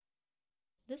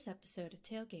This episode of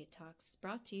Tailgate Talks is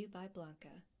brought to you by Blanca.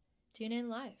 Tune in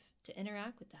live to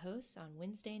interact with the hosts on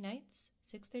Wednesday nights,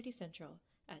 6:30 Central,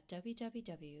 at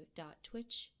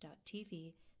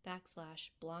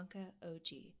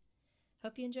www.twitch.tv/BlancaOG.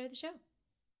 Hope you enjoy the show.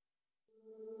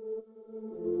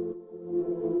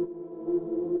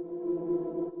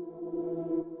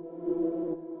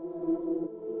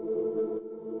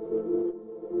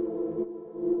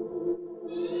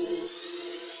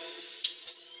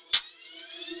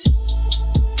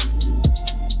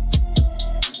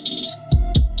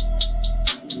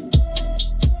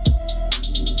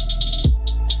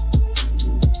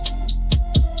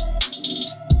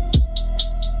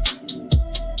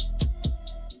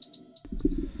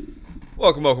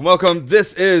 Welcome.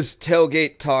 This is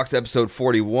Tailgate Talks episode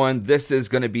 41. This is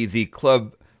going to be the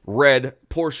Club Red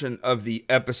portion of the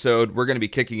episode. We're going to be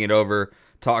kicking it over,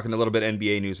 talking a little bit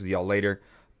NBA news with y'all later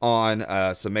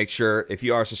on. So make sure, if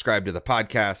you are subscribed to the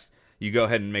podcast, you go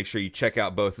ahead and make sure you check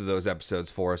out both of those episodes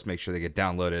for us. Make sure they get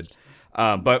downloaded.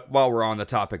 But while we're on the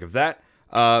topic of that,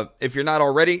 if you're not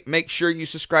already, make sure you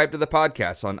subscribe to the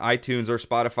podcast on iTunes or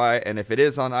Spotify. And if it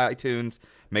is on iTunes,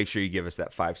 make sure you give us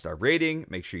that 5-star rating.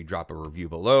 Make sure you drop a review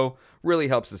below. Really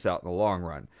helps us out in the long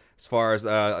run. As far as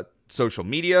social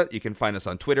media, you can find us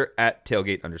on Twitter at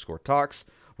tailgate_talks.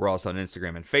 We're also on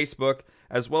Instagram and Facebook,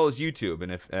 as well as YouTube.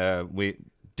 And if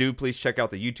please check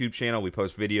out the YouTube channel. We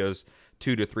post videos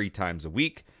 2 to 3 times a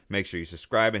week. Make sure you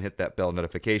subscribe and hit that bell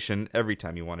notification every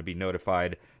time you want to be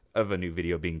notified of a new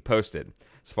video being posted.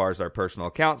 As far as our personal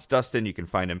accounts, Dustin, you can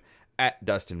find him at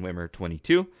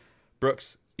DustinWimmer22.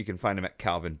 Brooks, you can find him at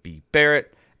Calvin B.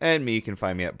 Barrett. And me, you can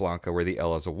find me at Blanca, where the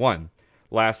L is a 1.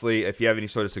 Lastly, if you have any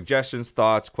sort of suggestions,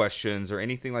 thoughts, questions, or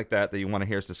anything like that you want to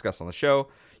hear us discuss on the show,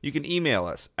 you can email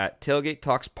us at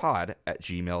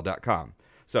tailgatetalkspod@gmail.com.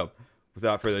 So,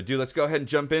 without further ado, let's go ahead and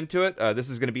jump into it. This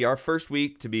is going to be our first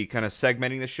week to be kind of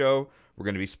segmenting the show. We're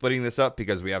going to be splitting this up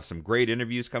because we have some great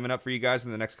interviews coming up for you guys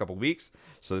in the next couple weeks.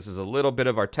 So this is a little bit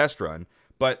of our test run,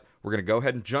 but we're going to go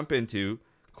ahead and jump into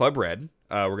Club Red.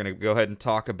 We're going to go ahead and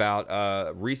talk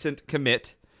about recent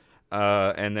commit,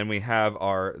 and then we have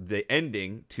the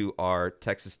ending to our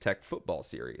Texas Tech football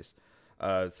series.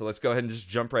 So let's go ahead and just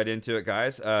jump right into it,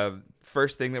 guys.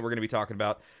 First thing that we're going to be talking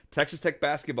about, Texas Tech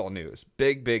basketball news.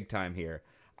 Big time here.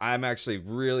 I'm actually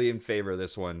really in favor of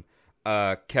this one.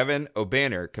 Kevin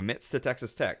Obanor commits to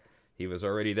Texas Tech. He was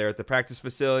already there at the practice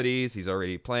facilities. He's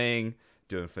already playing,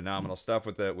 doing phenomenal stuff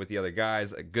with the other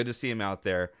guys. Good to see him out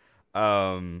there.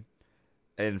 And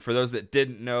for those that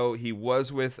didn't know, he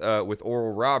was with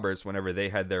Oral Roberts whenever they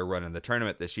had their run in the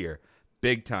tournament this year.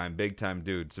 Big time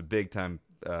dude. It's a big time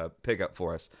pickup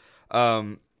for us.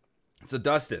 So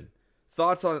Dustin,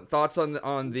 thoughts on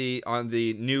the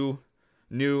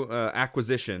new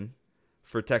acquisition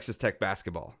for Texas Tech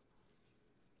basketball?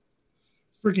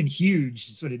 Freaking huge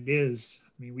is what it is.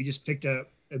 I mean, we just picked up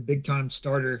a big time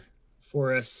starter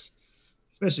for us,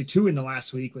 especially 2 in the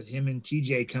last week with him and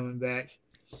TJ coming back.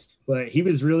 But he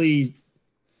was really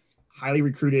highly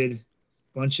recruited,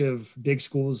 bunch of big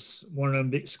schools, one of them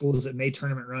big schools that made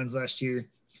tournament runs last year.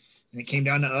 And it came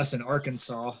down to us in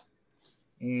Arkansas.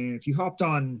 And if you hopped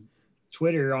on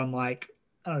Twitter on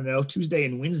Tuesday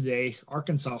and Wednesday,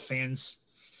 Arkansas fans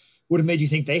would have made you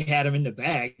think they had him in the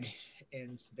bag.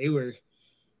 And they were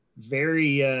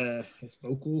very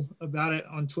vocal about it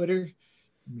on Twitter.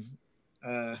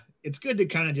 It's good to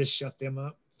kind of just shut them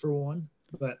up for one.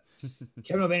 But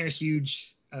Kevin Obanor is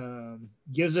huge.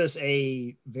 Gives us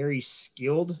a very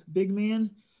skilled big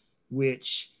man,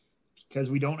 which,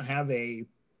 because we don't have a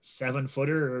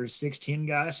 7-footer or 6'10"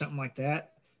 guy, something like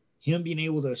that, him being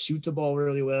able to shoot the ball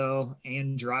really well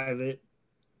and drive it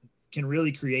can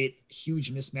really create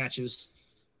huge mismatches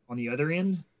on the other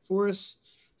end for us.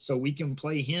 So we can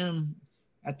play him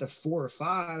at the 4 or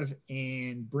 5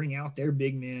 and bring out their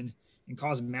big men and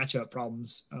cause matchup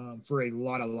problems for a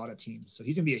lot of teams. So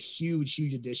he's going to be a huge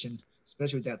addition,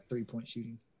 especially with that 3-point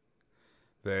shooting.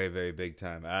 Very, very big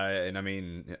time.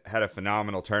 Had a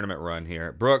phenomenal tournament run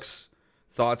here. Brooks,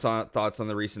 thoughts on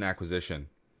the recent acquisition?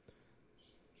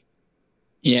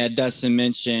 Yeah, Dustin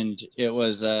mentioned it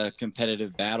was a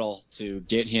competitive battle to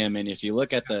get him. And if you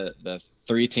look at the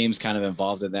 3 teams kind of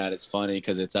involved in that, it's funny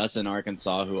because it's us in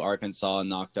Arkansas, who Arkansas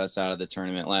knocked us out of the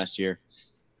tournament last year.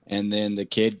 And then the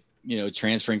kid,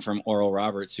 transferring from Oral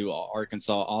Roberts, who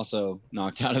Arkansas also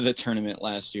knocked out of the tournament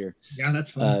last year. Yeah, that's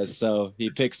fun. So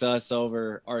he picks us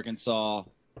over Arkansas.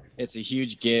 It's a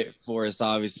huge get for us,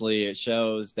 obviously. It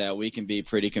shows that we can be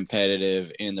pretty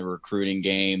competitive in the recruiting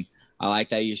game. I like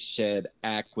that you said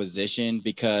acquisition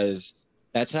because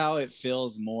that's how it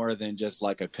feels more than just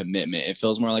like a commitment. It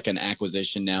feels more like an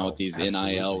acquisition now with these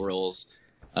absolutely. NIL rules.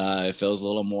 It feels a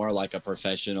little more like a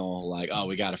professional, like, oh,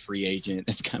 we got a free agent.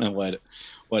 That's kind of what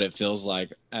it feels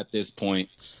like at this point.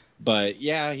 But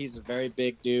yeah, he's a very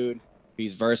big dude.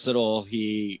 He's versatile.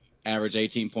 He averaged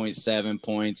 18.7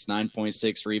 points,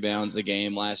 9.6 rebounds a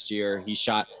game last year. He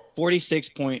shot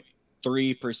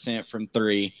 46.3% from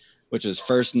three, which was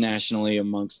first nationally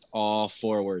amongst all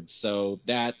forwards. So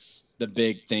that's the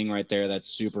big thing right there. That's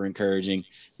super encouraging.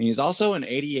 And he's also an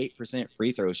 88%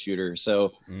 free throw shooter.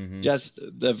 So just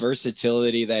the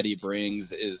versatility that he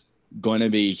brings is going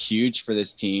to be huge for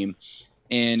this team.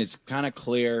 And it's kind of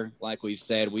clear, like we've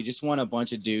said, we just want a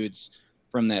bunch of dudes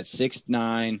from that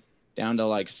 6'9" down to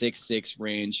like 6'6"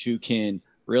 range who can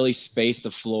really space the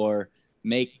floor,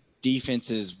 make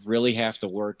defenses really have to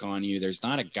work on you. There's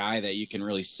not a guy that you can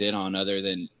really sit on other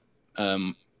than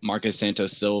Marcus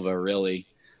Santos Silva, really.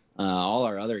 All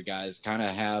our other guys kind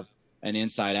of have an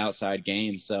inside-outside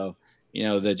game. So, you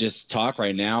know, the just talk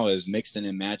right now is mixing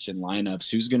and matching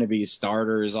lineups. Who's going to be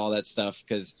starters, all that stuff,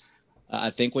 because I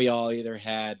think we all either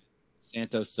had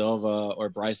Santos Silva or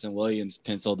Bryson Williams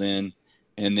penciled in,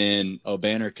 and then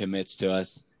Obanor commits to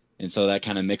us. And so that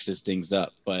kind of mixes things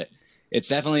up. But it's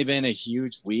definitely been a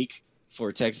huge week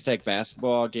for Texas Tech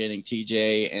basketball, getting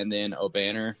TJ and then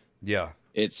Obanor. Yeah.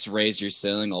 It's raised your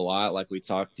ceiling a lot. Like we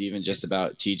talked even just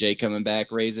about TJ coming back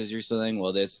raises your ceiling.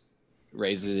 Well, this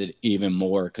raises it even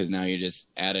more because now you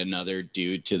just add another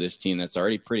dude to this team that's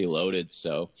already pretty loaded.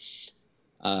 So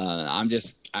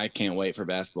I can't wait for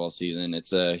basketball season.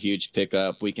 It's a huge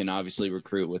pickup. We can obviously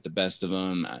recruit with the best of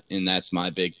them. And that's my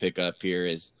big pickup here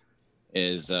is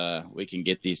we can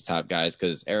get these top guys,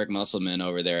 because Eric Musselman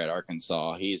over there at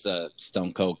Arkansas, he's a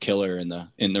stone cold killer in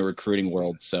the recruiting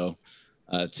world. So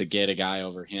to get a guy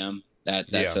over him, that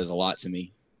says a lot to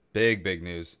me. Big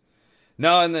news.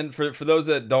 No, and then for those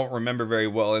that don't remember very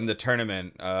well, in the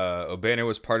tournament, Obanor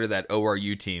was part of that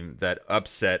ORU team that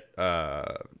upset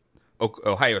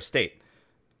Ohio State.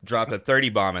 Dropped a 30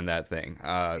 bomb in that thing,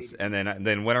 and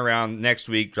then went around next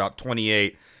week, dropped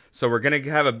 28. So we're going to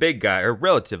have a big guy, or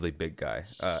relatively big guy,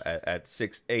 at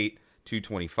 6'8",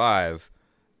 225,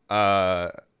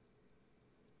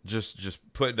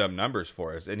 just putting up numbers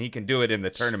for us. And he can do it in the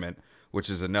tournament, which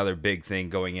is another big thing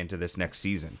going into this next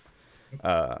season.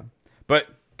 But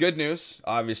good news,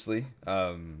 obviously.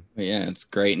 Yeah, it's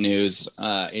great news.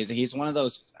 He's one of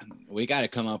those, we got to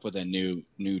come up with a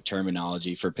new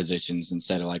terminology for positions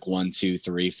instead of like 1, 2,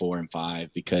 3, 4, and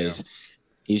 5, because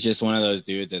he's just one of those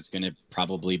dudes that's going to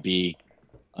probably be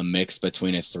a mix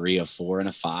between a 3, a 4, and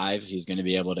a 5. He's going to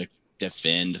be able to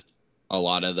defend a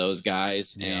lot of those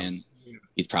guys, and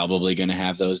he's probably going to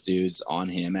have those dudes on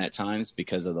him at times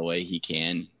because of the way he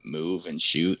can move and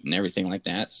shoot and everything like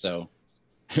that. So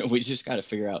we just got to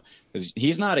figure out, because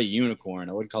he's not a unicorn.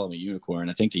 I wouldn't call him a unicorn.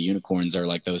 I think the unicorns are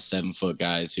like those 7-foot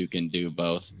guys who can do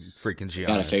both. Freaking Giannis.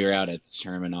 Got to figure out a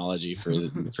terminology for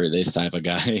this type of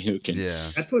guy who can. Yeah,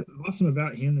 that's what's awesome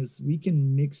about him is we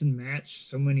can mix and match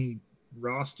so many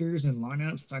rosters and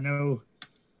lineups. I know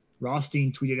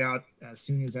Rothstein tweeted out as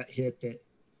soon as that hit that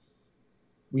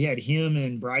we had him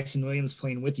and Bryson Williams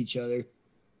playing with each other,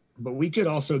 but we could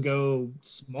also go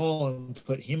small and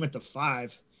put him at the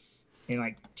 5. And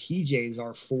like TJ's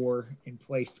our 4 and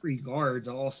play 3 guards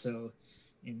also.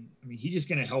 And I mean, he's just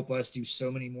going to help us do so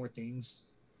many more things.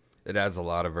 It adds a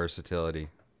lot of versatility.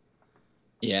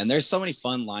 Yeah. And there's so many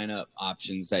fun lineup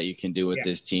options that you can do with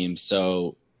this team.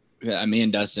 So me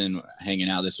and Dustin hanging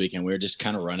out this weekend, we were just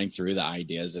kind of running through the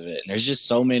ideas of it. And there's just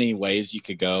so many ways you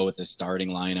could go with the starting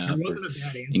lineup. It wasn't a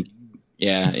bad answer.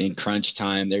 In crunch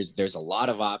time, there's a lot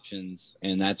of options,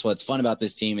 and that's what's fun about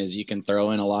this team is you can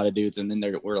throw in a lot of dudes, and then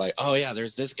we're like, oh yeah,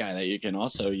 there's this guy that you can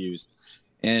also use.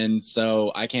 And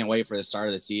so I can't wait for the start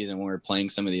of the season when we're playing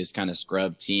some of these kind of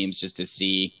scrub teams just to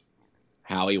see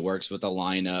how he works with the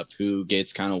lineup, who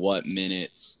gets kind of what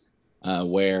minutes,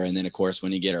 where, and then of course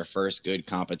when you get our first good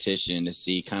competition to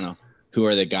see kind of who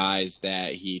are the guys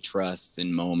that he trusts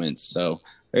in moments. So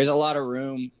there's a lot of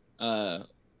room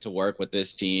to work with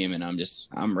this team, and I'm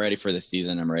ready for the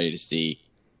season. I'm ready to see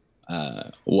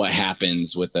what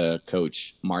happens with the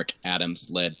coach Mark Adams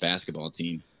led basketball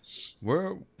team.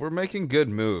 We're making good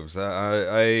moves.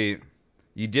 You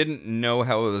didn't know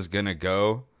how it was gonna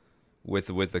go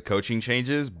with the coaching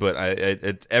changes, but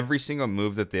it's every single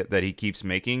move that he keeps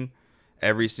making,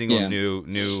 every single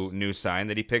new sign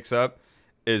that he picks up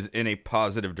is in a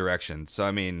positive direction. So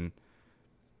I mean,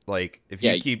 like if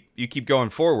you keep going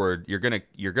forward, you're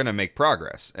gonna make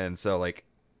progress. And so like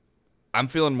I'm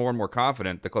feeling more and more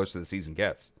confident the closer the season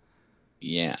gets.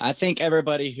 Yeah, I think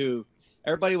everybody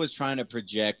was trying to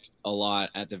project a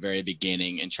lot at the very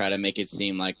beginning and try to make it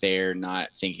seem like they're not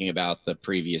thinking about the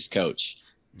previous coach.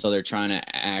 So they're trying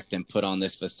to act and put on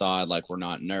this facade like we're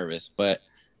not nervous. But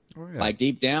like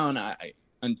deep down,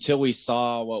 until we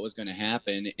saw what was going to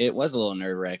happen, it was a little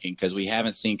nerve-wracking because we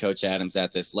haven't seen Coach Adams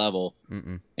at this level.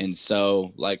 And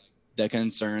so like the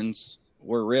concerns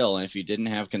were real. And if you didn't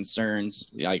have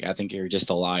concerns, I think you're just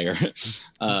a liar.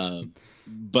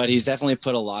 But he's definitely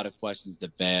put a lot of questions to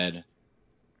bed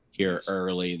here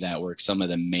early that were some of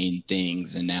the main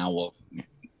things. And now we'll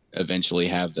eventually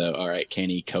have all right, can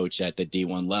he coach at the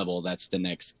D1 level? That's the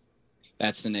next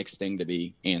thing to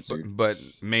be answered. But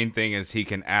main thing is he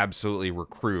can absolutely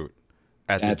recruit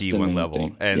at the D1 level.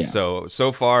 Thing. And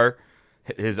so far,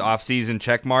 his off-season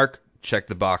check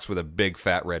the box with a big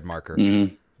fat red marker.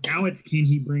 Now it's, can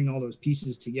he bring all those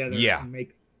pieces together and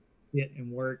make it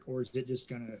and work, or is it just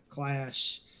going to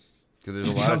clash? Because there's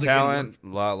a lot of talent, a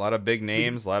lot of big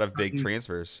names, a lot of big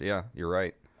transfers. Yeah, you're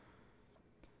right.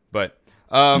 But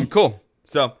cool.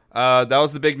 So that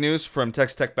was the big news from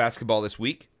Texas Tech basketball this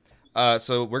week.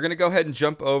 So we're going to go ahead and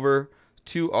jump over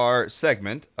to our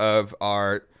segment of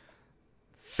our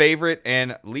favorite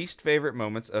and least favorite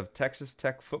moments of Texas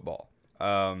Tech football.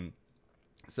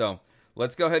 So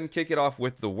let's go ahead and kick it off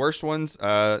with the worst ones.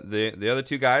 The other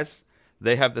two guys,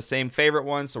 they have the same favorite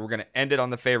one, so we're going to end it on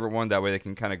the favorite one. That way they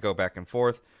can kind of go back and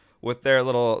forth with their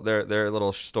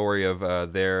little story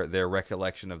of their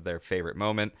recollection of their favorite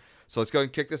moment. So let's go ahead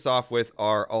and kick this off with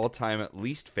our all-time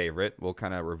least favorite. We'll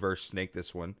kind of reverse snake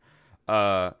this one.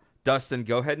 Dustin,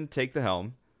 go ahead and take the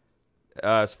helm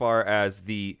as far as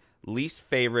the least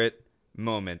favorite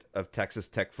moment of Texas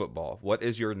Tech football. What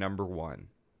is your number one?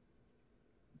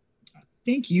 I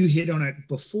think you hit on it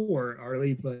before,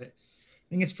 Arlie, but I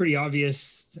think it's pretty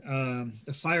obvious.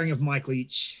 The firing of Mike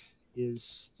Leach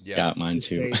is mine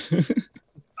too. like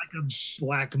a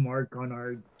black mark on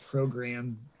our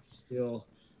program still.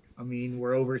 I mean,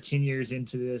 we're over 10 years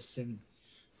into this, and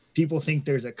people think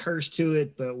there's a curse to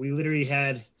it, but we literally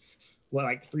had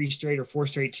like 3 straight or 4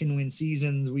 straight 10-win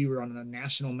seasons. We were on the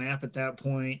national map at that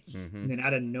point. And then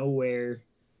out of nowhere,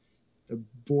 the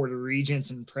board of regents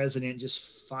and president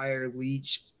just fired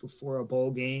Leach before a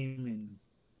bowl game, and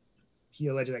he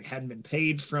allegedly hadn't been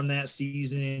paid from that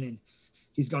season, and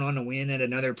he's gone on to win at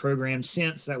another program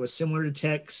since that was similar to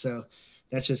Tech. So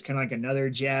that's just kind of like another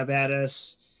jab at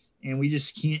us, and we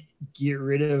just can't get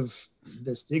rid of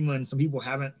the stigma. And some people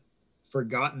haven't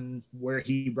forgotten where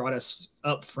he brought us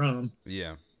up from,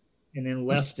 and then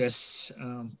left us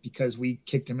because we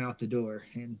kicked him out the door.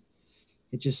 And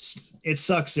it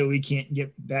sucks that we can't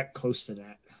get back close to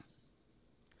that.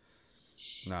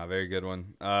 Nah, very good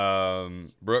one.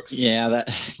 Brooks? Yeah,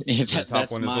 that's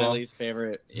my least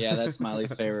favorite. Yeah, that's my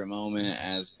least favorite moment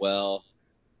as well.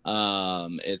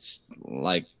 It's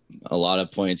like a lot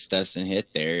of points Dustin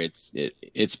hit there.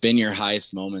 It's been your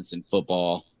highest moments in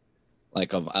football,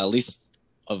 like at least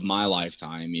of my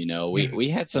lifetime. You know, we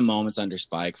had some moments under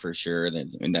Spike for sure,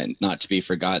 and that not to be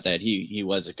forgot that he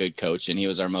was a good coach and he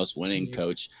was our most winning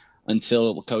coach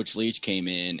until Coach Leach came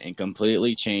in and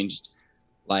completely changed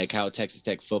like how Texas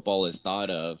Tech football is thought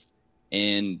of.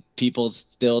 And people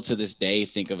still to this day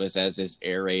think of us as this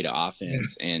air raid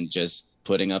offense and just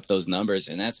putting up those numbers.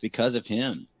 And that's because of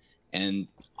him.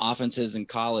 And offenses in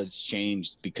college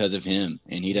changed because of him.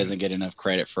 And he doesn't get enough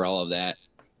credit for all of that.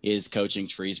 His coaching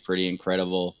tree is pretty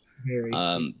incredible.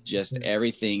 Just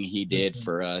everything he did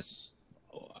for us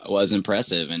was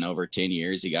impressive. And over 10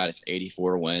 years, he got us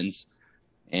 84 wins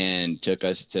and took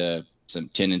us to some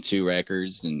 10-2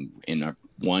 records. And in our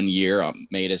 1 year,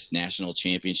 made us national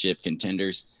championship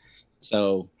contenders.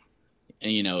 So,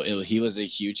 you know, he was a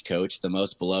huge coach, the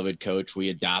most beloved coach. We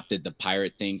adopted the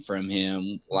pirate thing from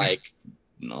him. Like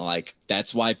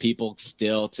that's why people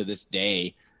still to this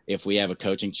day, if we have a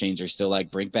coaching change, are still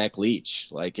like, bring back Leach.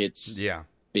 Like it's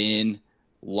been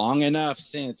long enough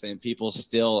since, and people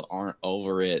still aren't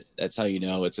over it. That's how you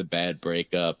know it's a bad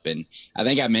breakup. And I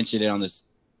think I mentioned it on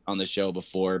the show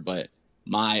before, but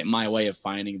my way of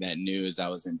finding that news, I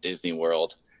was in Disney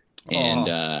World, and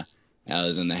I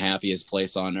was in the happiest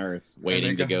place on earth,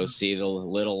 waiting to go see the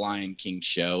Little Lion King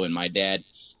show. And my dad,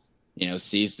 you know,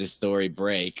 sees the story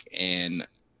break and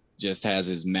just has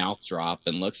his mouth drop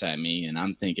and looks at me, and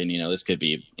I'm thinking, you know, this could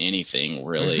be anything.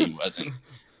 Really wasn't.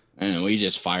 And we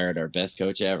just fired our best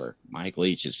coach ever. Mike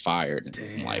Leach is fired.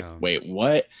 I'm like, wait,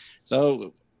 what?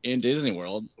 So in Disney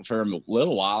World for a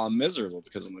little while, I'm miserable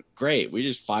because I'm like, great, we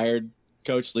just fired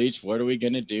Coach Leach. What are we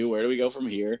going to do? Where do we go from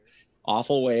here?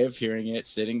 Awful way of hearing it,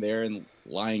 sitting there in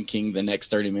Lion King the next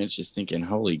 30 minutes just thinking,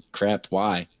 holy crap,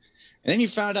 why? And then you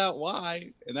found out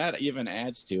why, and that even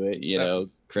adds to it. You know,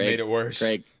 Craig made it worse.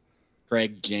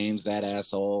 Craig James, that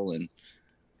asshole.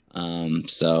 And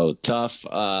so tough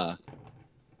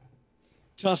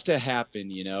tough to happen.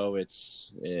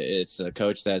 It's a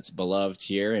coach that's beloved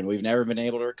here, and we've never been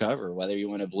able to recover, whether you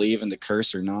want to believe in the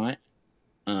curse or not.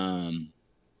 I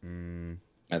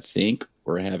think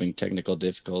we're having technical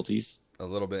difficulties. A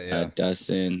little bit, yeah.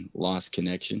 Dustin lost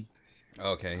connection.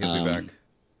 Okay, he'll be back.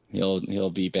 He'll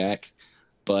be back,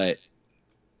 but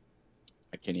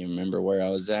I can't even remember where I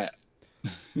was at.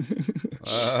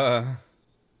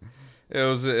 It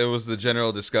was the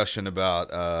general discussion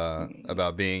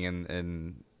about being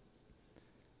in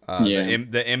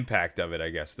the impact of it. I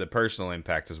guess the personal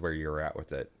impact is where you were at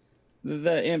with it.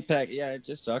 The impact, yeah, it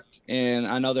just sucked. And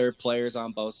I know there are players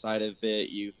on both sides of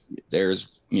it.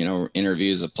 There's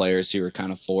interviews of players who were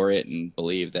kind of for it and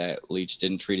believe that Leach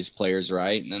didn't treat his players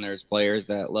right. And then there's players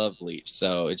that love Leach.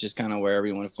 So it's just kind of wherever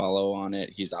you want to follow on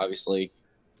it. He's obviously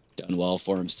done well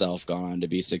for himself, gone on to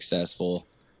be successful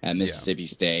at Mississippi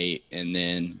State and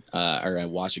then or at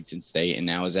Washington State, and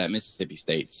now is at Mississippi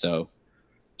State. So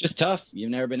just tough. You've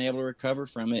never been able to recover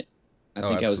from it. I think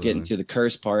absolutely. I was getting to the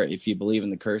curse part. If you believe in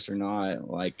the curse or not,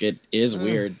 like it is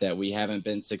weird that we haven't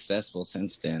been successful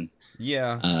since then.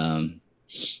 Yeah.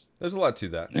 There's a lot to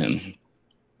that. And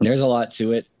there's a lot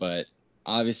to it, but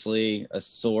obviously a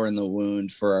sore in the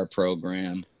wound for our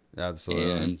program.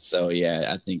 Absolutely. And so,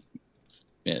 yeah, I think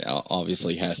it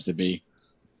obviously has to be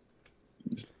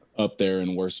up there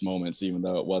in worst moments, even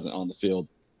though it wasn't on the field.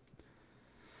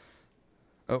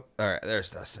 Oh, all right.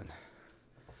 There's Dustin.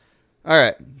 All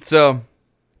right, so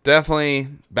definitely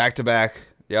back-to-back.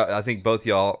 Yeah, I think both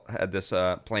y'all had this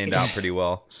planned out pretty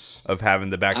well of having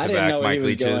the back-to-back Mike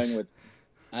Leaches.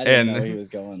 I didn't know he was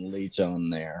going Leach on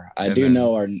there. I do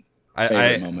know our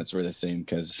favorite moments were the same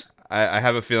because I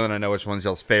have a feeling I know which one's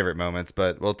y'all's favorite moments,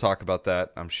 but we'll talk about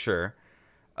that, I'm sure.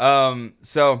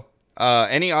 So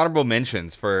any honorable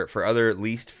mentions for other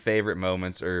least favorite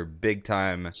moments or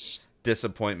big-time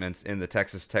disappointments in the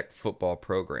Texas Tech football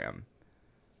program?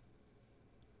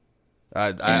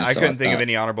 I couldn't think of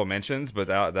any honorable mentions, but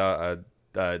I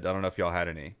don't know if y'all had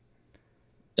any.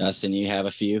 Dustin, you have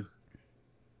a few?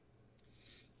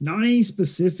 Not any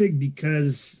specific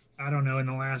because, I don't know, in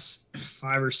the last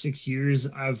 5 or 6 years,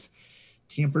 I've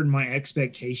tempered my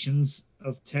expectations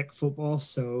of Tech football,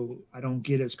 so I don't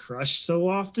get as crushed so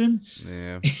often.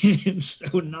 Yeah. And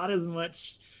so not as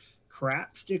much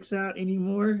crap sticks out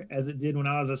anymore as it did when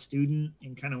I was a student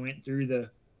and kind of went through the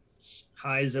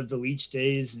highs of the Leach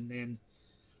days and then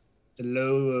the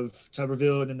low of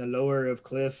Tuberville and then the lower of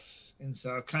Cliff. And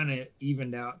so I've kind of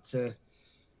evened out to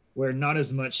where not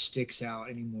as much sticks out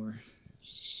anymore.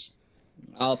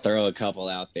 I'll throw a couple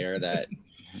out there that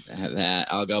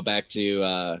I'll go back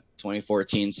to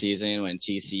 2014 season when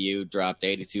TCU dropped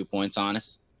 82 points on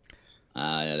us.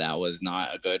 That was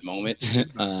not a good moment.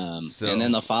 And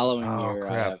then the following year,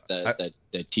 I have the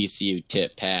TCU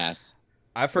tip pass.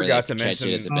 I forgot to mention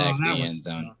it at the back of the end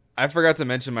zone. I forgot to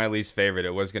mention my least favorite.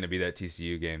 It was going to be that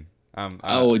TCU game. I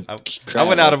went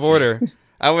out of order.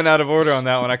 I went out of order on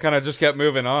that one. I kind of just kept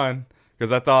moving on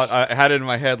because I thought I had it in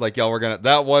my head like y'all were gonna.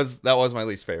 That was my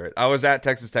least favorite. I was at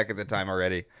Texas Tech at the time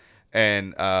already,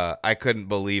 and I couldn't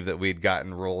believe that we'd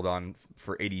gotten rolled on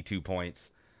for 82 points.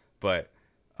 But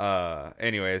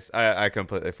anyways, I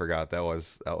completely forgot that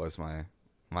was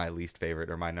my least favorite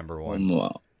or my number one.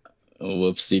 Wow.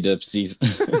 Whoopsie dipsies.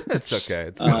 It's okay.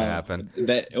 It's gonna happen.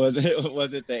 That was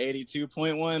it. The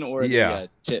 82.1 or the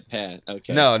tip pass?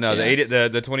 Okay. No.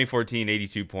 The 2014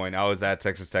 82 point. I was at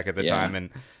Texas Tech at the time, and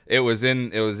it was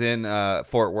in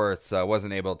Fort Worth, so I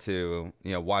wasn't able to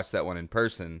watch that one in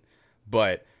person.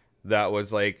 But that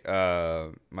was like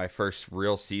my first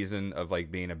real season of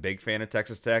like being a big fan of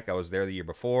Texas Tech. I was there the year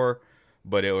before,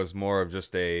 but it was more of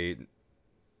just a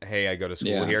hey, I go to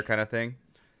school here kind of thing.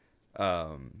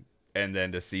 And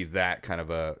then to see that kind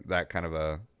of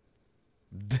a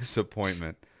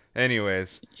disappointment.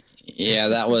 Anyways. Yeah,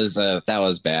 that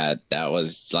was bad. That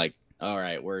was like, all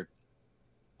right, we're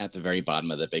at the very bottom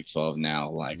of the Big 12 now.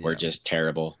 Like we're just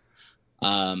terrible.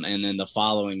 And then the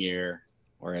following year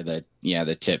where the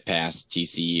tip pass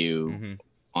TCU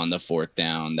on the fourth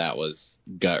down, that was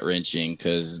gut wrenching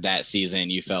because that season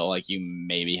you felt like you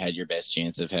maybe had your best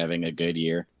chance of having a good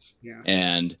year. Yeah.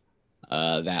 And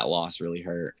that loss really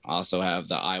hurt. Also have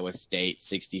the Iowa State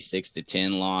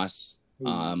 66-10 loss.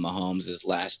 Mahomes'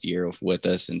 last year with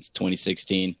us since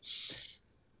 2016.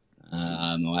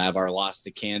 We'll have our loss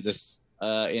to Kansas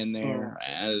in there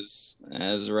as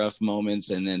rough moments.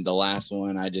 And then the last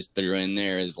one I just threw in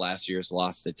there is last year's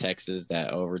loss to Texas,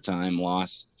 that overtime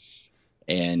loss.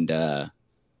 And that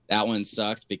one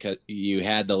sucked because you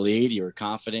had the lead, you were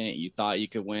confident, you thought you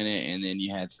could win it, and then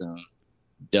you had some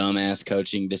dumbass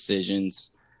coaching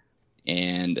decisions,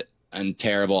 and a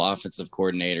terrible offensive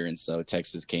coordinator, and so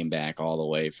Texas came back all the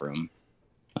way from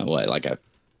like a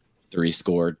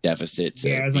 3-score deficit to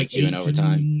it was beat like you in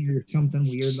overtime or something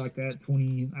weird like that.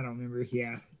 20, I don't remember.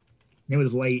 Yeah, it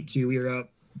was late too. We were up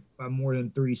by more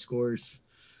than 3 scores.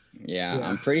 Yeah,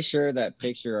 I'm pretty sure that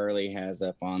picture Early has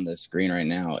up on the screen right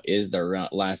now is the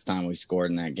last time we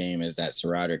scored in that game. Is that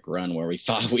SaRodorick run where we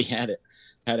thought we had it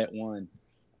won,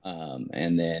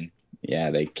 and then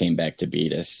they came back to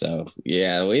beat us. So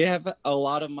we have a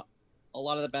lot of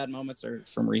the bad moments are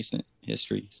from recent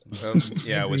history. So.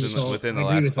 Within the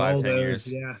last 5-10 years.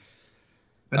 Yeah,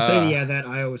 I'd say that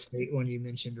Iowa State one you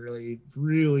mentioned really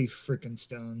freaking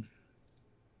stung.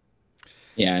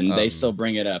 Yeah, and they still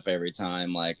bring it up every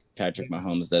time, like Patrick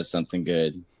Mahomes does something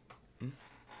good.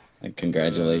 Like,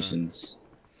 congratulations.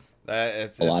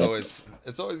 It's always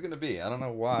going to be. I don't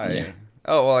know why. Yeah.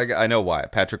 Oh, well, I know why.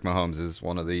 Patrick Mahomes is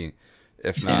one of the,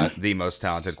 if not the most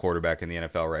talented quarterback in the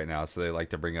NFL right now. So they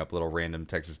like to bring up little random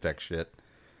Texas Tech shit.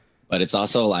 But it's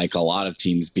also like a lot of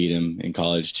teams beat him in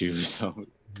college too. So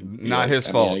not his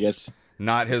fault. I guess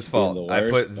not his fault. I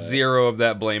put zero of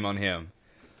that blame on him.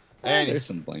 There's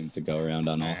some blame to go around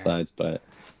on all sides, but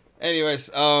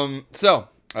anyways, so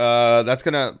that's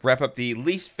gonna wrap up the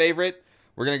least favorite.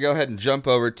 We're gonna go ahead and jump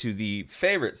over to the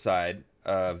favorite side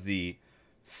of the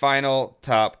final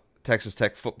top Texas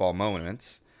Tech football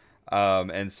moments.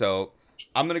 And so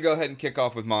I'm gonna go ahead and kick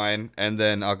off with mine, and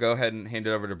then I'll go ahead and hand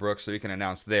it over to Brooks so he can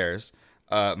announce theirs.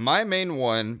 My main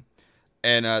one,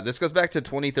 and this goes back to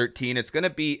 2013. It's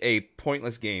gonna be a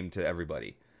pointless game to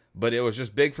everybody. But it was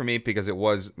just big for me because it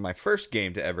was my first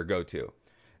game to ever go to.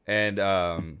 And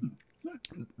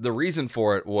the reason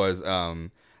for it was I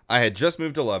had just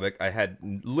moved to Lubbock. I had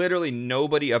literally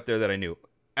nobody up there that I knew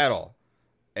at all.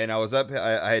 And I was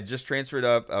I had just transferred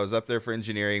up. I was up there for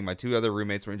engineering. My 2 other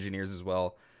roommates were engineers as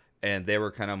well. And they were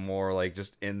kind of more like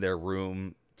just in their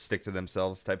room, stick to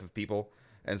themselves type of people.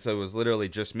 And so it was literally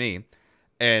just me.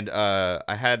 And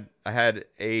I had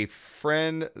a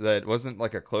friend that wasn't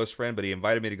like a close friend, but he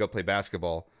invited me to go play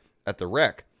basketball at the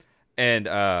rec, and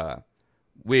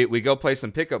we go play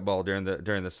some pickup ball during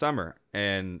the summer.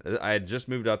 And I had just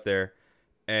moved up there,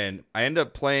 and I ended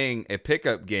up playing a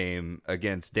pickup game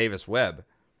against Davis Webb.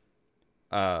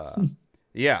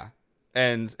 Yeah,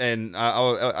 and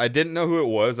I didn't know who it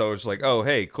was. I was like, oh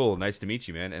hey, cool, nice to meet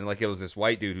you, man. And like it was this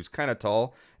white dude who's kind of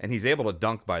tall, and he's able to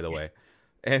dunk, by the way,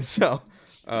 and so.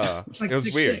 Like it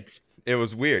was weird. 6'6". It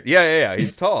was weird. Yeah.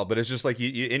 He's tall, but it's just like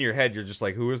you in your head, you're just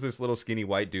like, who is this little skinny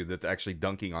white dude that's actually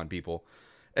dunking on people?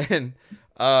 And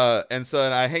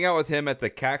so I hang out with him at the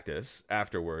Cactus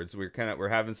afterwards. We're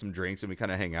having some drinks and we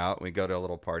kind of hang out. And we go to a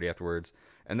little party afterwards,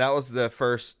 and that was the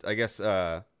first, I guess,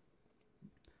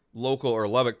 local or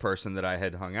Lubbock person that I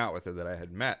had hung out with or that I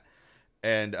had met.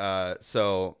 And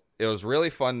so it was really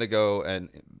fun to go. And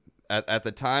at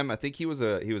the time, I think he was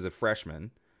a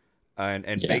freshman.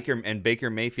 And Baker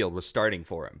Mayfield was starting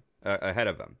for him ahead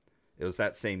of him. It was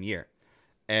that same year,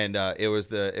 and it was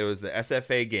the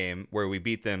SFA game where we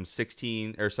beat them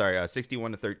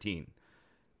 61-13,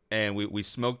 and we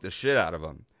smoked the shit out of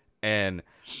them. And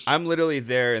I'm literally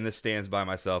there in the stands by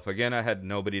myself. Again, I had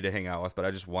nobody to hang out with, but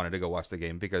I just wanted to go watch the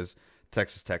game because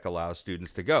Texas Tech allows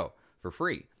students to go for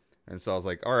free. And so I was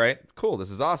like, all right, cool,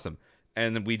 this is awesome.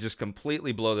 And then we just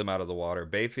completely blow them out of the water.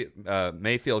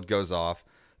 Mayfield goes off.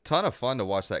 Ton of fun to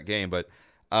watch that game, but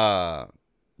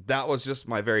that was just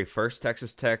my very first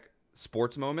Texas Tech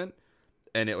sports moment,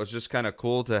 and it was just kind of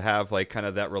cool to have like kind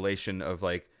of that relation of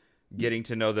like getting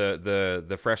to know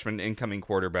the freshman incoming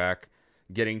quarterback,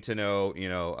 getting to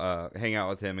know hang out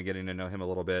with him and getting to know him a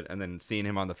little bit, and then seeing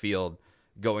him on the field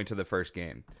going to the first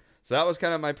game. So that was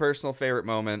kind of my personal favorite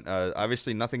moment.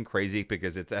 Obviously nothing crazy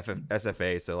because it's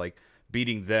SFA, so like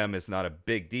beating them is not a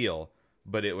big deal.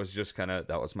 But it was just that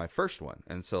was my first one.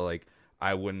 And so, like,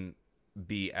 I wouldn't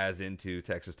be as into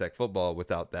Texas Tech football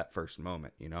without that first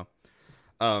moment, Yeah.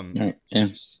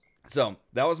 So,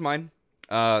 that was mine.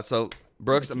 So,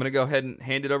 Brooks, I'm going to go ahead and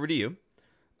hand it over to you.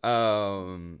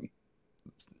 Go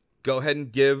ahead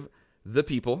and give the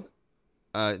people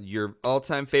your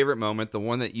all-time favorite moment, the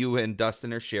one that you and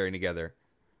Dustin are sharing together.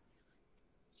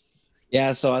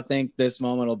 Yeah, so I think this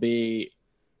moment will be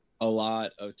a lot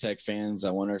of Tech fans.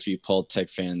 I wonder if you polled Tech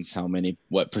fans,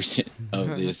 what percent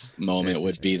of this moment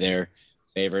would be their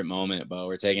favorite moment. But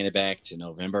we're taking it back to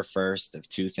November 1st of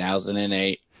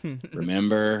 2008.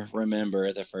 remember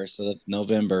the 1st of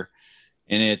November.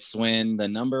 And it's when the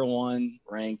number 1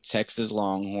 ranked Texas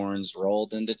Longhorns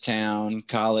rolled into town.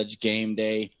 College game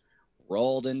day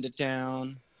rolled into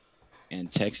town.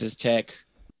 And Texas Tech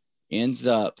ends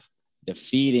up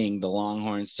defeating the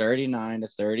Longhorns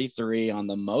 39-33 on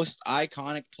the most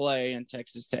iconic play in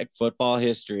Texas Tech football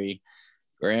history.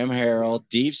 Graham Harrell,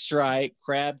 deep strike,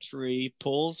 Crabtree,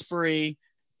 pulls free,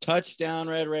 touchdown,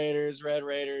 Red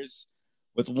Raiders.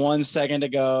 With 1 second to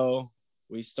go,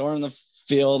 we storm the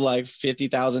field like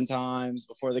 50,000 times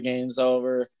before the game's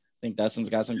over. I think Dustin's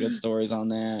got some good stories on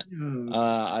that.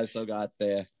 I still got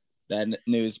that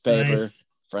newspaper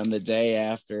from the day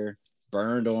after,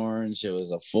 burned orange. It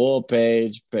was a full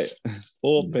page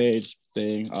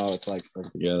thing. Oh, it's like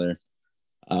stuck together.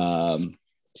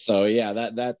 So yeah,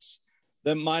 that's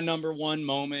my number one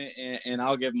moment, and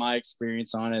I'll give my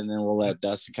experience on it, and then we'll let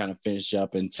Dustin kind of finish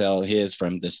up and tell his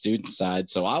from the student side.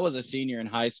 So I was a senior in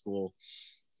high school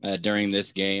during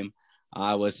this game.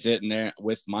 I was sitting there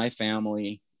with my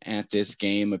family at this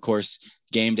game. Of course,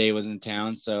 game day was in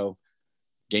town, so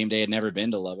game day had never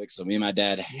been to Lubbock. So me and my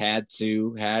dad had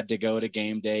to go to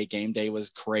game day. Game day was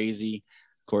crazy.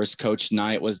 Of course, Coach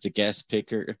Knight was the guest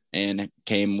picker and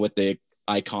came with the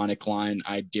iconic line,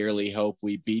 "I dearly hope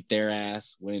we beat their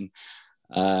ass," when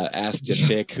asked to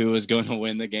pick who was going to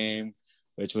win the game,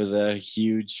 which was a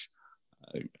huge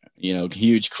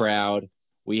crowd.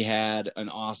 We had an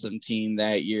awesome team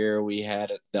that year. We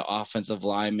had the offensive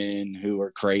linemen who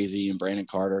were crazy, and Brandon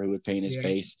Carter, who would paint his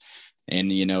face.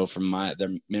 And, from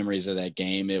the memories of that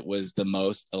game, it was the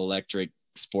most electric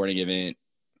sporting event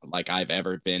like I've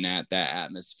ever been at. That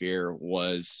atmosphere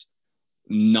was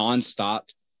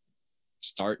nonstop,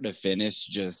 start to finish,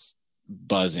 just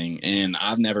buzzing. And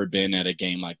I've never been at a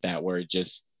game like that where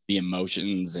just the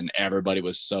emotions and everybody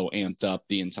was so amped up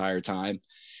the entire time.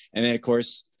 And then, of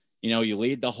course, you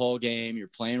lead the whole game. You're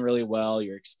playing really well.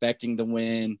 You're expecting to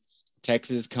win.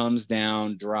 Texas comes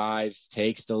down, drives,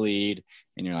 takes the lead,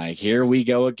 and you're like, here we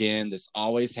go again. This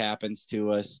always happens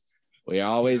to us. We're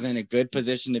always in a good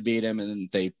position to beat them, and then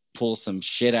they pull some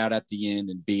shit out at the end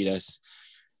and beat us.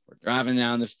 We're driving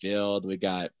down the field. We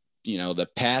got, the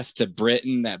pass to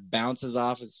Britton that bounces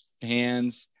off his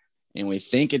hands, and we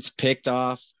think it's picked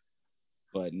off,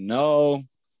 but no,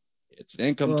 it's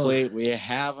incomplete. We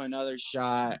have another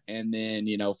shot, and then,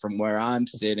 from where I'm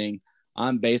sitting,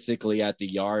 I'm basically at the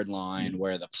yard line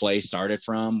where the play started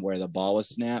from, where the ball was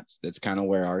snapped. That's kind of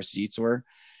where our seats were.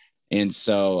 And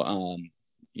so,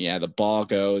 the ball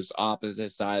goes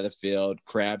opposite side of the field.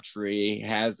 Crabtree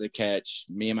has the catch.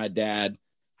 Me and my dad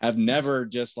have never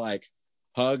just like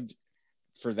hugged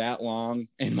for that long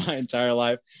in my entire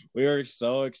life. We were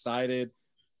so excited.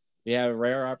 We have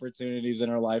rare opportunities in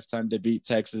our lifetime to beat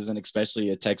Texas, and especially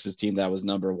a Texas team that was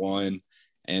number one.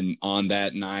 And on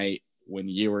that night, when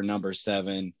you were number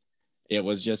 7, it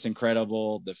was just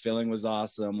incredible. The feeling was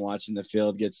awesome. Watching the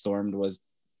field get stormed was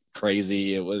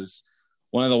crazy. It was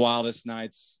one of the wildest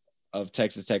nights of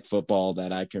Texas Tech football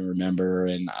that I can remember.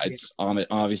 And it's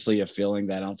obviously a feeling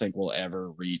that I don't think we'll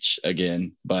ever reach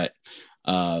again, but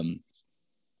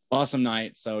awesome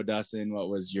night. So Dustin, what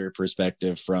was your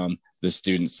perspective from the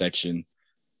student section?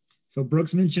 So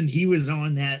Brooks mentioned he was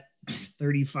on that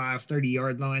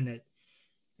 30-yard line that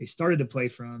they started the play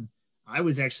from. I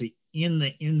was actually in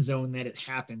the end zone that it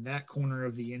happened, that corner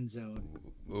of the end zone.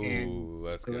 Ooh,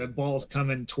 that's so good. That ball's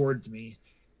coming towards me.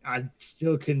 I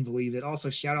still couldn't believe it. Also,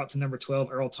 shout out to number 12,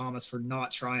 Earl Thomas, for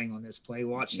not trying on this play.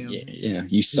 Watch him. Yeah,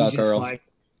 you suck, Earl.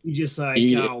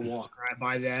 I'll walk right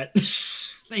by that.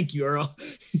 Thank you, Earl.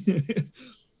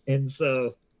 And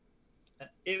so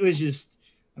it was just,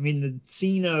 the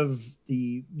scene of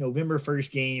the November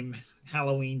 1st game,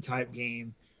 Halloween type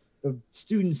game. The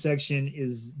student section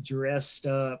is dressed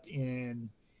up in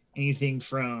anything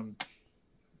from,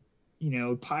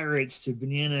 pirates to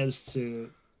bananas to,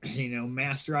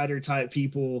 Masked Rider type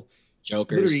people.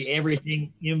 Jokers. Literally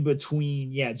everything in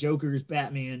between. Yeah, Jokers,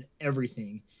 Batman,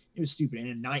 everything. It was stupid. And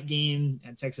a night game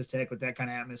at Texas Tech with that kind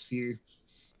of atmosphere.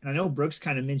 And I know Brooks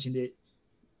kind of mentioned it.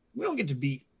 We don't get to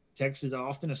beat Texas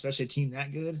often, especially a team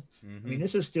that good. Mm-hmm.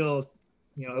 This is still,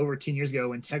 over 10 years ago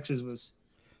when Texas was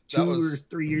two or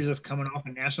 3 years of coming off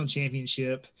a national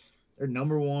championship. They're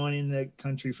number 1 in the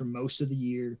country for most of the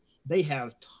year. They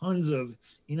have tons of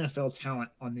NFL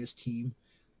talent on this team.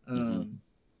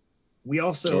 We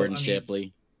also Jordan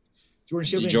Shipley,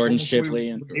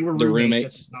 and they were the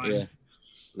roommates. Yeah,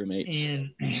 roommates.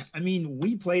 And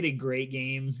we played a great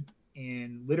game.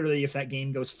 And literally, if that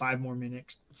game goes 5 more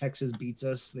minutes, Texas beats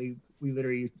us. We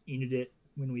literally ended it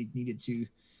when we needed to.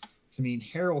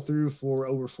 Harrell threw for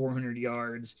over 400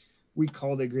 yards. We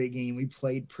called a great game. We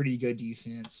played pretty good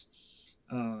defense.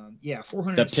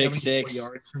 474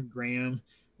 yards from Graham.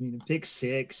 Pick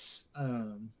six.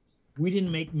 We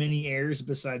didn't make many errors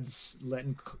besides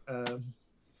letting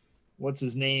what's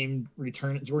his name,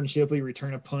 Jordan Shipley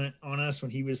return a punt on us when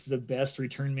he was the best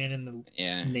return man in the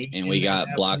nation. And we got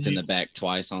blocked in the back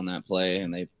twice on that play,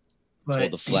 and they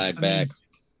pulled the flag back.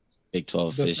 Big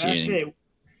 12 officiating.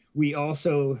 We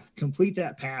also complete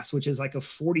that pass, which is like a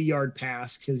 40-yard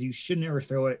pass because you should never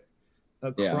throw it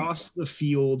across the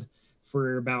field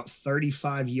for about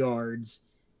 35 yards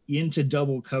into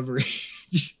double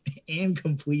coverage and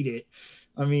complete it.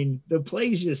 I mean, the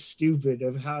play is just stupid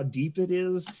of how deep it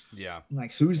is. Yeah. And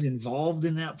like who's involved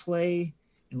in that play.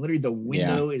 And literally the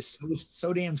window is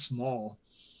so damn small.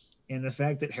 And the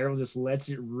fact that Harold just lets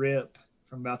it rip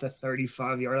from about the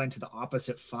 35-yard line to the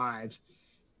opposite 5.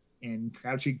 And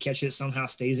Crabtree catches it, somehow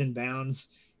stays in bounds.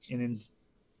 And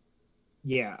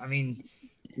then, I mean,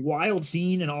 wild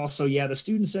scene. And also, the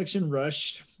student section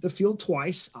rushed the field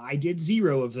twice. I did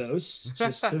 0 of those,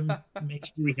 just to make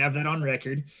sure we have that on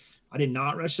record. I did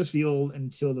not rush the field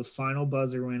until the final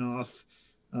buzzer went off.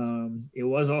 It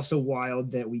was also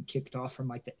wild that we kicked off from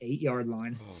like the 8-yard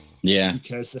line. Yeah.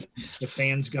 Because the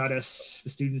fans got us, the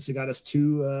students got us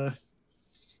to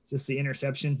just the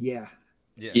interception. Yeah.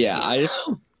 I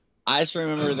just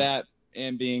remember that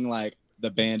and being like,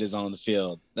 the band is on the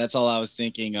field. That's all I was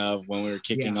thinking of when we were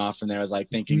kicking off from there. I was like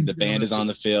thinking the band is on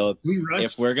the field.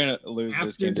 If we're going to lose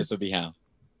this game, this would be how.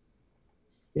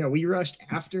 Yeah, we rushed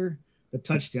after the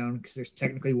touchdown because there's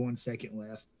technically 1 second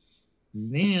left.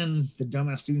 Then the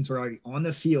dumbass students were already on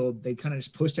the field. They kind of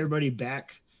just pushed everybody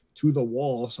back to the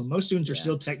wall. So most students are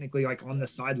still technically like on the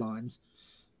sidelines.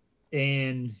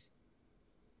 And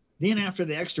then after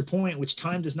the extra point, which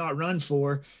time does not run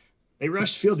for, they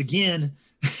rushed field again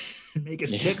and make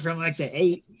us kick from like the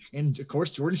 8. And of course,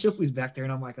 Jordan Shipley's back there.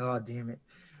 And I'm like, oh, damn it.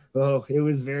 Oh, it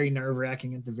was very nerve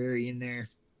wracking at the very end there.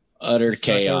 Utter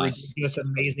chaos. Just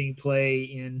amazing play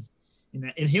in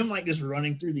that, and him like just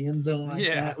running through the end zone like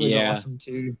that was awesome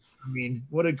too. I mean,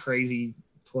 what a crazy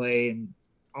play, and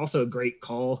also a great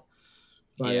call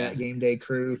by that game day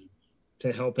crew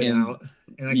to help it out.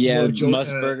 And I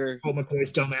Musburger, Colt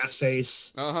McCoy's dumbass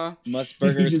face.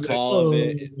 Musburger's call of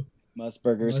it.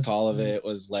 Musburger's call of it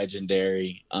was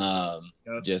legendary.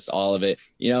 Just all of it,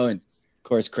 and of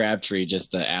course Crabtree,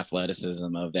 just the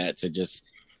athleticism of that to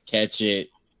just catch it,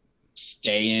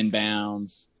 stay in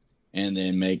bounds, and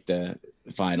then make the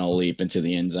final leap into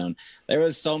the end zone. There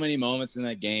was so many moments in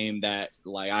that game that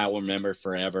like I will remember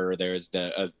forever. There's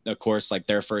of course, like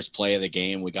their first play of the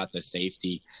game, we got the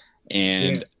safety.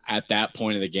 And at that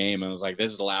point of the game, I was like,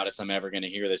 this is the loudest I'm ever going to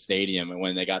hear the stadium. And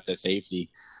when they got the safety,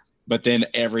 but then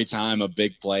every time a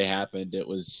big play happened, it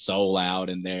was so loud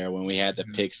in there. When we had the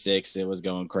pick 6, it was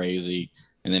going crazy.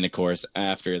 And then, of course,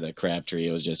 after the Crabtree,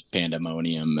 it was just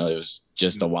pandemonium. It was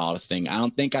just the wildest thing. I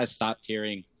don't think I stopped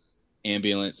hearing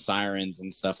ambulance sirens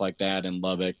and stuff like that in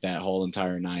Lubbock that whole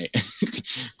entire night.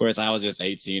 Of course, I was just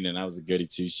 18 and I was a goody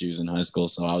two-shoes in high school,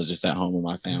 so I was just at home with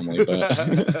my family.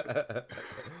 But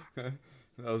that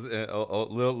was a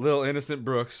little innocent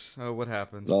Brooks. What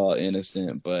happens? It's all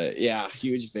innocent, but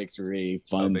huge victory,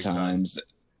 fun times.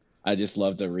 I just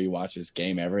love to rewatch this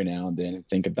game every now and then and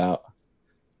think about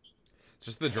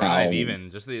just the drive,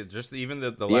 even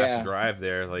the last drive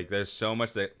there. Like, there's so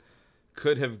much that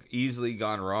could have easily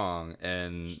gone wrong,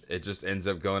 and it just ends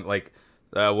up going like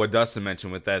what Dustin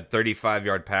mentioned with that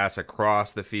 35-yard pass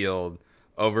across the field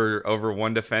over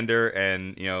one defender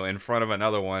and in front of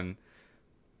another one.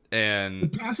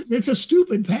 And it's a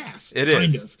stupid pass. It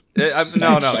is.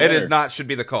 No, it is not. Should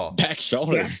be the call. Back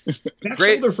shoulder. Back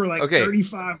shoulder for like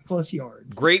 35 plus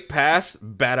yards. Great pass.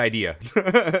 Bad idea.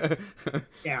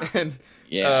 And,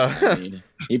 I mean,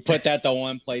 he put that the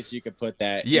one place you could put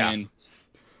that. Yeah. And,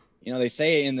 they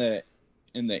say in the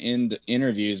end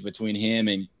interviews between him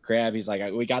and Crab, he's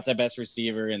like, we got the best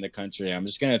receiver in the country. I'm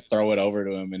just going to throw it over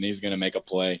to him and he's going to make a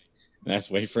play. And that's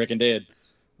what he freaking did.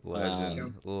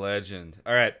 Legend.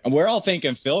 All right. And we're all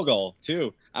thinking field goal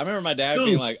too. I remember my dad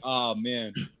being like, oh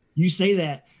man. You say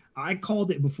that. I called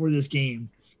it before this game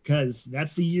because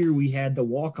that's the year we had the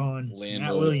walk-on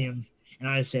Matt Williams. And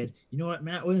I said, you know what?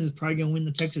 Matt Williams is probably going to win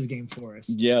the Texas game for us.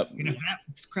 Yep. And if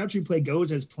that Crabtree play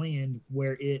goes as planned,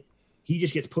 where he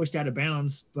just gets pushed out of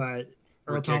bounds by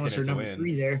Earl Thomas or number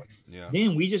 3 there,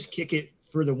 then we just kick it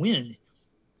for the win.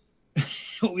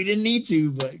 We didn't need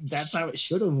to, but that's how it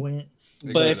should have went.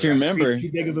 But if you remember,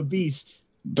 too big of a beast.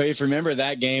 But if you remember,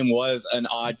 that game was an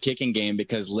odd kicking game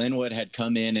because Linwood had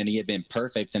come in and he had been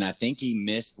perfect, and I think he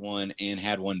missed one and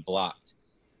had one blocked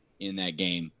in that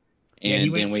game. And he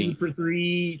went 2 for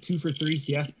 3.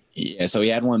 Yeah, so he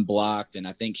had one blocked, and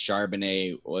I think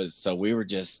Charbonnet was. So we were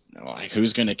just like,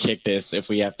 who's going to kick this if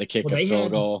we have to kick a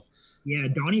field goal? Yeah,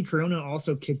 Donnie Corona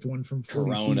also kicked one from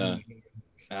 42. Corona.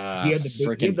 He had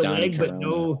the leg, but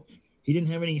he didn't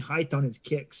have any height on his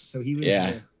kicks, so he was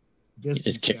he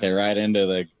just kicked it right into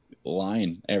the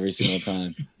line every single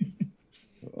time.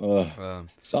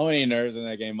 So many nerves in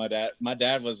that game. My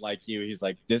dad was like you. He's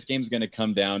like, this game's gonna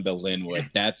come down to Linwood.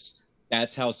 That's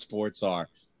how sports are.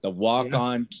 The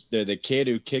walk-on, the kid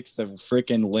who kicks the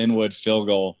freaking Linwood field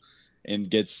goal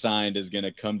and gets signed is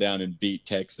gonna come down and beat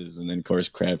Texas. And then of course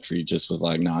Crabtree just was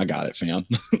like, "No, I got it, fam."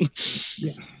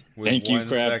 With Thank you, 1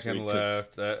 Crabtree. second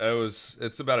left.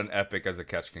 It's about an epic as a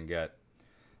catch can get.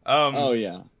 Oh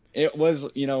yeah, it was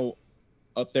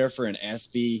up there for an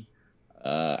SB.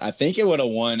 I think it would have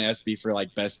won SB for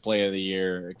like best play of the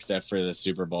year, except for the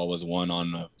Super Bowl was won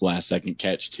on the last second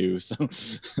catch too. So,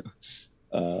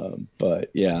 but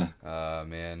yeah,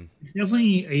 man, it's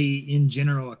definitely in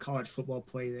general a college football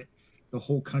play that the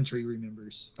whole country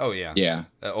remembers. Oh yeah,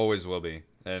 that always will be,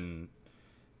 and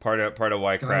part of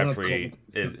why Crabtree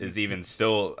is even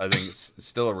still, I think,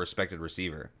 still a respected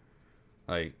receiver.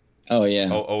 Like, oh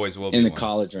yeah, always will be in the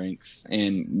college ranks,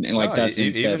 and like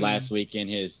Dustin said last week in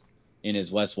his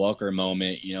Wes Welker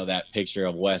moment, that picture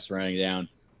of Wes running down.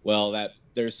 Well,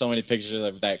 there's so many pictures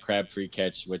of that Crabtree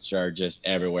catch, which are just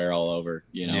everywhere, all over.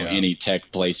 Any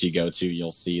tech place you go to,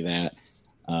 you'll see that.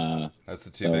 That's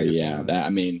the two biggest. Yeah,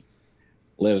 that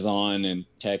lives on in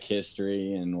tech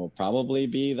history and will probably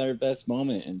be their best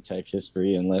moment in tech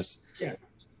history, unless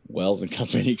Wells and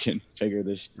company can figure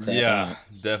this crap out. Yeah,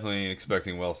 definitely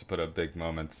expecting Wells to put up big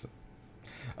moments.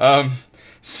 I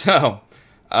think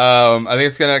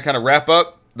it's going to kind of wrap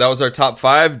up. That was our top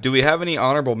 5. Do we have any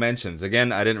honorable mentions?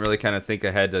 Again, I didn't really kind of think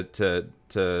ahead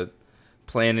to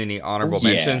plan any honorable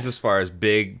mentions as far as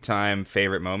big time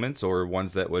favorite moments or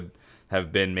ones that would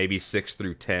have been maybe 6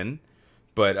 through 10.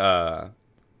 But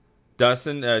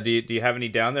Dustin, do you have any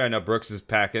down there? I know Brooks is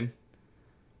packing.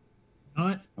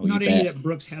 Not any that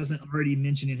Brooks hasn't already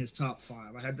mentioned in his top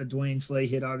 5. I had the Dwayne Slay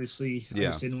hit, obviously. I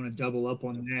just didn't want to double up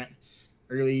on that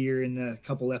earlier in the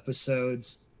couple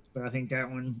episodes, but I think that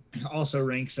one also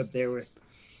ranks up there with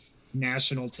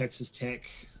national Texas Tech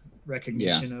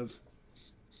recognition of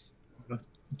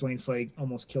Dwayne Slay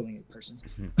almost killing a person.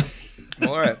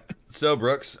 All right. So,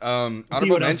 Brooks,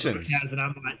 honorable mentions.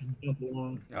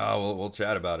 We'll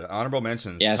chat about it. Honorable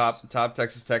mentions. Yes. Top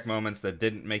Texas Tech moments that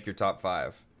didn't make your top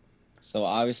 5. So,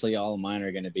 obviously, all of mine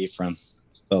are going to be from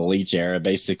the Leach era,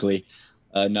 basically.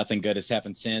 Nothing good has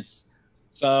happened since.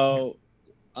 So,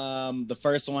 the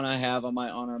first one I have on my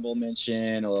honorable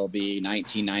mention will be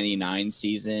 1999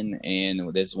 season,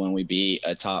 and this one we beat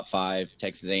a top 5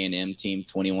 Texas A&M team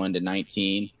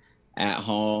 21-19 at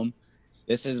home.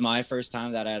 This is my first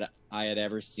time that I had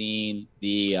ever seen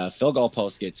the field goal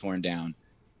post get torn down,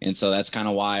 and so that's kind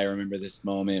of why I remember this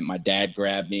moment. My dad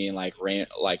grabbed me and ran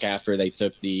after they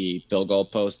took the field goal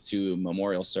post to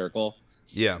Memorial Circle.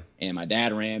 Yeah. And my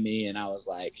dad ran me, and I was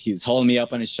like, he was holding me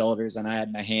up on his shoulders, and I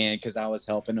had my hand because I was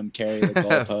helping him carry the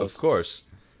goalpost. Of course.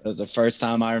 It was the first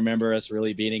time I remember us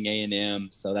really beating A&M,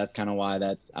 so that's kind of why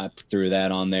I threw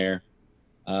that on there.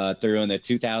 Threw in the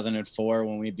 2004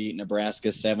 when we beat Nebraska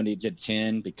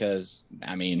 70-10 because,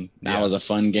 that was a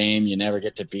fun game. You never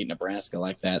get to beat Nebraska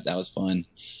like that. That was fun.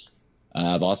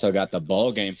 I've also got the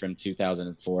bowl game from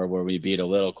 2004 where we beat a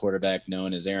little quarterback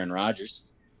known as Aaron Rodgers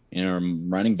and our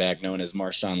running back known as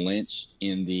Marshawn Lynch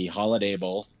in the Holiday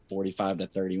Bowl,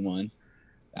 45-31.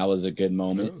 That was a good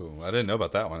moment. Ooh, I didn't know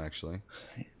about that one, actually.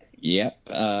 Yep.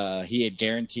 He had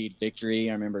guaranteed victory.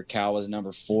 I remember Cal was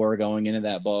number 4 going into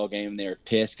that ball game. They were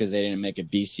pissed because they didn't make a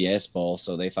BCS bowl,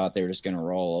 so they thought they were just going to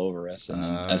roll over us. And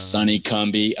a Sonny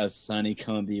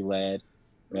Cumbie-led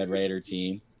Red Raider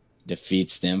team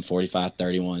defeats them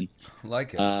 45-31. I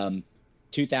like it.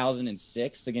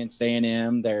 2006 against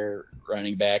A&M, their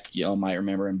running back, y'all might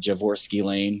remember him, Javorsky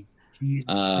Lane.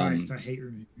 Christ, I hate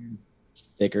remembering.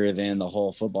 Thicker than the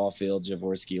whole football field,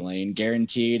 Javorsky Lane.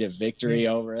 Guaranteed a victory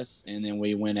over us, and then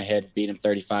we went ahead and beat him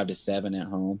 35-7 at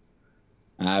home.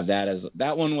 I have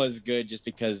that one was good just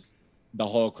because the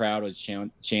whole crowd was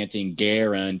chanting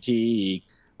guarantee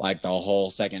like the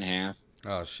whole second half.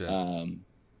 Oh, shit.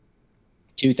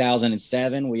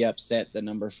 2007, we upset the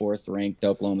number 4th ranked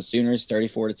Oklahoma Sooners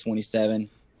 34-27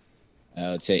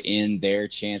 to end their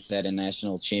chance at a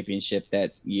national championship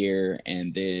that year.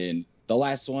 And then the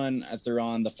last one I threw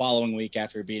on the following week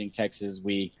after beating Texas,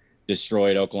 we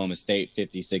destroyed Oklahoma State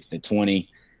 56-20.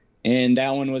 And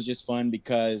that one was just fun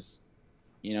because,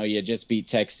 you just beat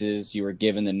Texas. You were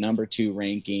given the number 2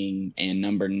 ranking, and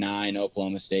number 9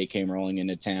 Oklahoma State came rolling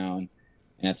into town.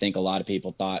 And I think a lot of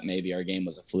people thought maybe our game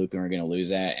was a fluke and we are going to lose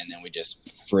that. And then we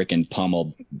just freaking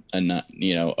pummeled,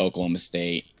 Oklahoma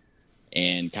State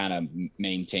and kind of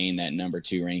maintained that number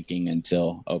 2 ranking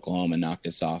until Oklahoma knocked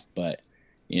us off. But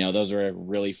those were a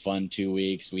really fun 2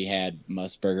 weeks. We had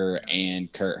Musburger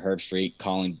and Kurt Herbstreit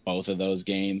calling both of those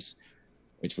games,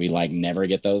 which we never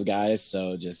get those guys.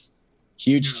 So just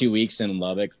huge 2 weeks in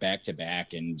Lubbock back to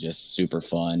back, and just super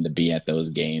fun to be at those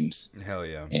games. Hell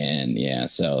yeah. And yeah,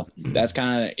 so that's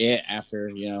kind of it. After,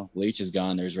 Leach is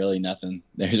gone, there's really nothing.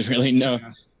 There's really no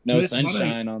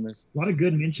sunshine on this. A lot of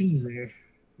good mentions there.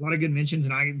 A lot of good mentions.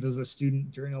 And I was a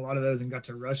student during a lot of those and got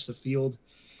to rush the field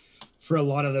for a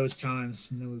lot of those times.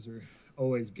 And those are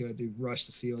always good to rush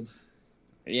the field.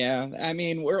 Yeah. I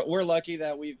mean, we're lucky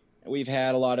that we've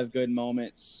had a lot of good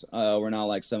moments. We're not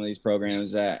like some of these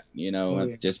programs that,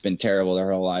 have just been terrible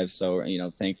their whole lives. So,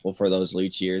 thankful for those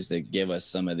Leach years that give us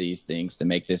some of these things to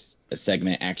make this a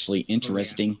segment actually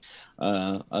interesting,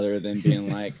 other than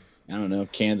being like, I don't know,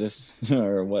 Kansas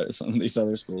or what, some of these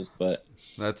other schools. But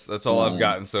that's all I've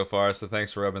gotten so far. So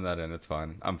thanks for rubbing that in. It's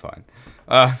fine. I'm fine.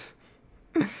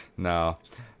 No.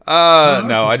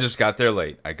 No, I just got there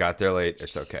late.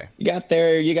 It's okay. You got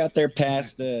there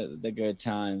past the good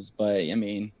times, but I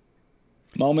mean,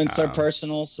 moments are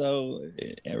personal, so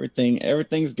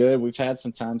everything's good. We've had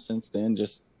some time since then,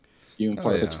 just few and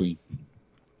far between.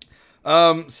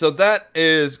 So that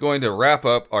is going to wrap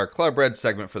up our Club Red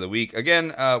segment for the week.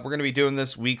 Again, we're going to be doing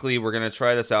this weekly. We're going to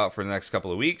try this out for the next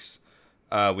couple of weeks.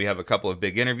 We have a couple of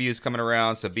big interviews coming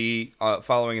around, so be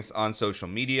following us on social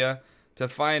media to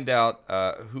find out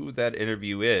who that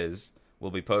interview is.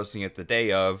 We'll be posting it the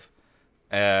day of,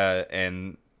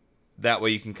 and that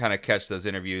way you can kind of catch those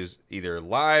interviews either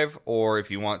live or, if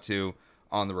you want to,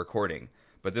 on the recording.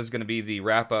 But this is going to be the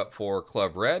wrap-up for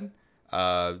Club Red.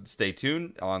 Stay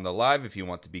tuned on the live if you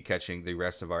want to be catching the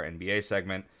rest of our NBA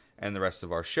segment and the rest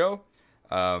of our show.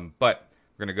 But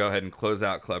we're going to go ahead and close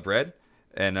out Club Red,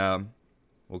 and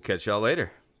we'll catch y'all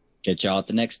later. Catch y'all at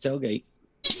the next tailgate.